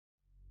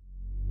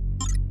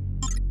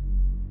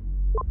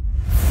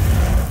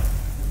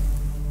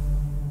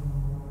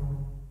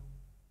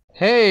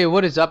Hey,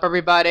 what is up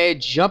everybody?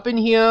 Jumpin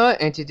here,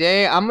 and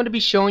today I'm going to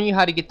be showing you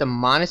how to get the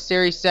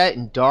Monastery set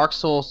in Dark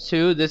Souls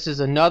 2. This is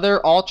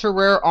another ultra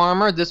rare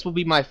armor. This will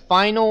be my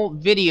final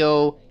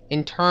video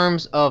in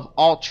terms of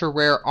ultra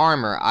rare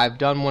armor. I've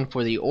done one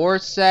for the Ore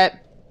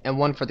set and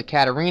one for the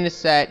Katarina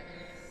set.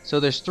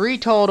 So there's 3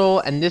 total,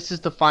 and this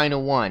is the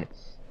final one.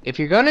 If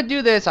you're going to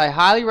do this, I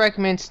highly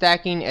recommend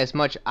stacking as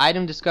much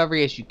item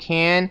discovery as you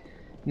can.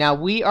 Now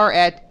we are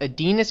at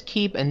Adina's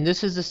Keep, and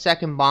this is the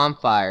second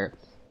bonfire.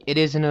 It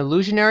is an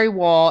illusionary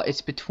wall. It's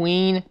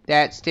between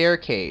that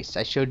staircase.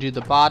 I showed you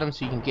the bottom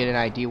so you can get an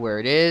idea where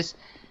it is.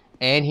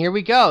 And here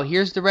we go.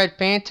 Here's the red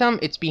phantom.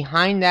 It's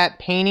behind that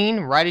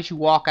painting right as you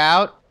walk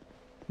out.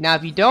 Now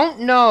if you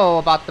don't know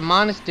about the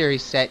Monastery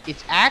set,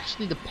 it's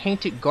actually the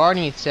Painted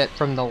Guardian set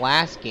from the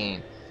last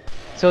game.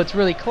 So it's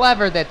really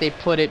clever that they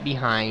put it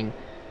behind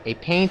a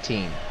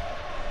painting.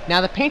 Now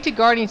the Painted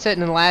Guardian set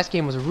in the last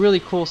game was a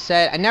really cool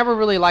set. I never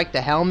really liked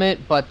the helmet,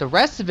 but the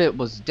rest of it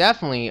was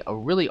definitely a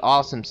really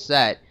awesome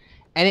set.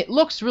 And it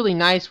looks really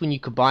nice when you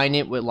combine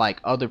it with like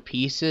other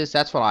pieces.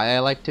 That's what I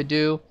like to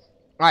do.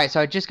 Alright, so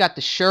I just got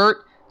the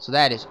shirt, so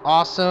that is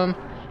awesome.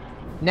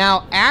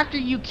 Now after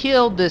you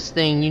killed this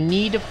thing, you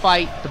need to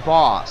fight the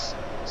boss.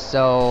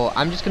 So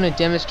I'm just going to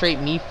demonstrate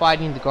me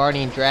fighting the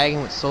Guardian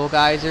Dragon with Soul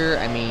Geyser.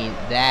 I mean,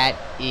 that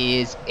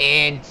is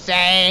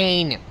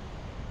insane!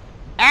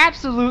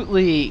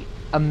 Absolutely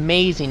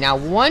amazing. Now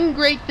one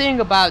great thing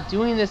about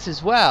doing this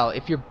as well,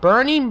 if you're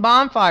burning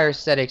bonfire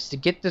aesthetics to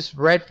get this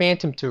red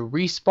phantom to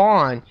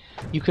respawn,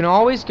 you can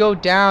always go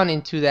down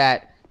into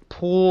that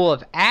pool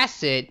of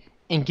acid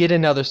and get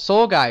another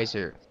soul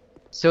geyser.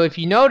 So if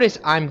you notice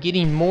I'm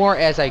getting more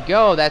as I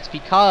go, that's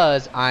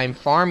because I'm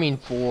farming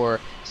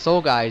for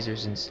soul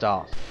geysers and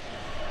stuff.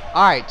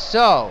 Alright,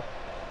 so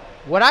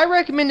what I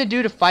recommend to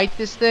do to fight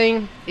this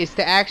thing is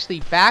to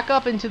actually back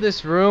up into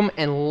this room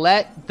and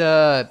let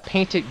the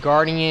Painted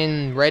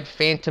Guardian Red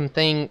Phantom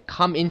thing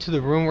come into the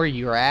room where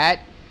you're at.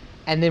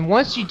 And then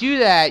once you do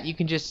that, you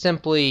can just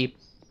simply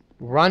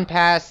run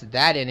past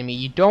that enemy.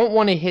 You don't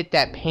want to hit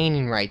that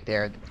painting right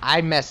there.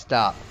 I messed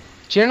up.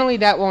 Generally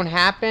that won't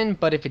happen,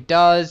 but if it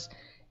does,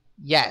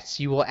 yes,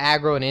 you will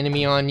aggro an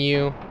enemy on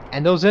you.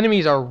 And those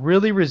enemies are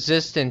really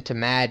resistant to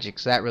magic,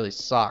 so that really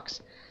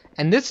sucks.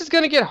 And this is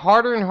going to get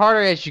harder and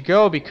harder as you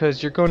go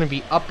because you're going to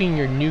be upping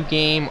your new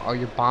game or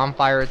your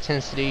bonfire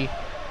intensity.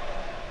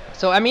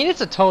 So I mean,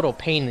 it's a total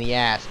pain in the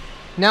ass.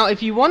 Now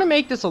if you want to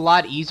make this a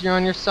lot easier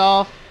on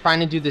yourself, trying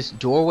to do this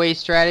doorway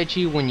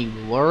strategy when you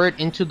lure it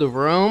into the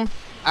room,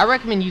 I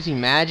recommend using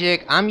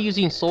magic. I'm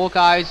using Soul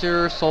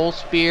Geyser, Soul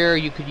Spear.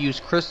 You could use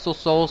Crystal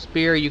Soul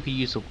Spear. You could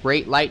use a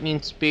Great Lightning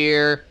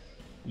Spear.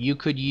 You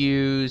could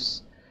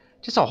use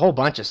just a whole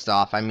bunch of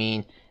stuff. I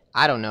mean,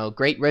 I don't know,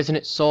 Great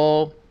Resonant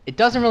Soul. It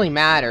doesn't really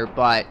matter,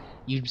 but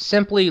you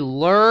simply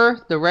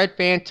lure the red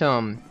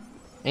phantom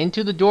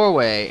into the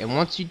doorway, and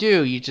once you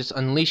do, you just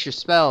unleash your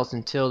spells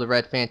until the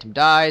red phantom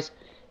dies,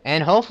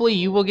 and hopefully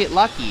you will get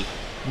lucky.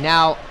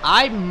 Now,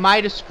 I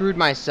might have screwed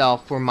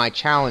myself for my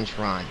challenge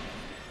run.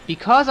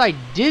 Because I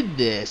did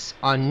this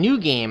on New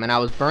Game and I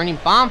was burning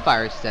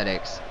bonfire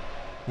aesthetics,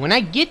 when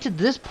I get to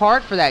this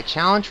part for that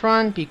challenge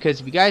run, because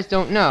if you guys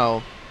don't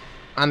know,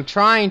 I'm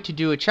trying to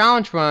do a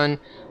challenge run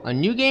on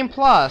New Game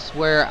Plus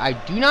where I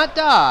do not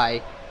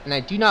die and I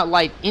do not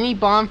light any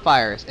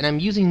bonfires, and I'm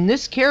using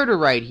this character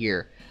right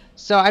here.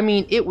 So I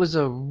mean, it was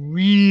a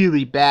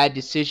really bad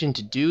decision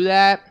to do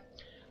that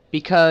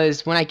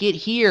because when I get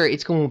here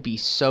it's going to be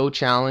so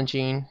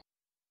challenging.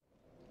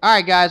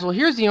 Alright guys, well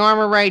here's the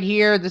armor right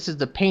here. This is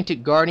the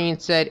Painted Guardian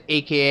set,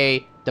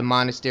 aka the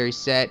Monastery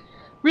set.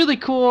 Really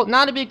cool.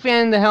 Not a big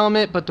fan of the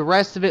helmet, but the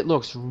rest of it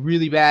looks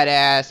really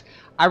badass.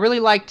 I really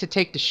like to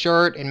take the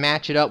shirt and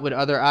match it up with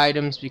other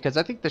items because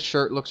I think the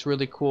shirt looks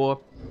really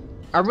cool.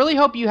 I really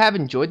hope you have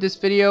enjoyed this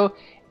video.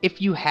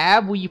 If you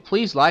have, will you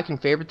please like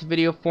and favorite the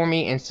video for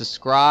me and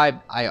subscribe?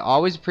 I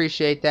always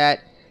appreciate that.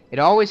 It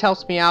always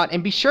helps me out.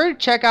 And be sure to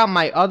check out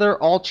my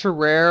other ultra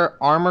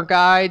rare armor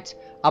guides.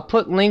 I'll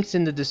put links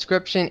in the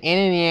description and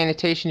in the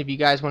annotation if you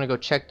guys want to go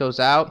check those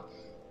out.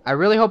 I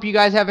really hope you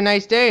guys have a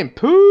nice day, and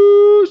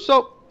peace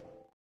out.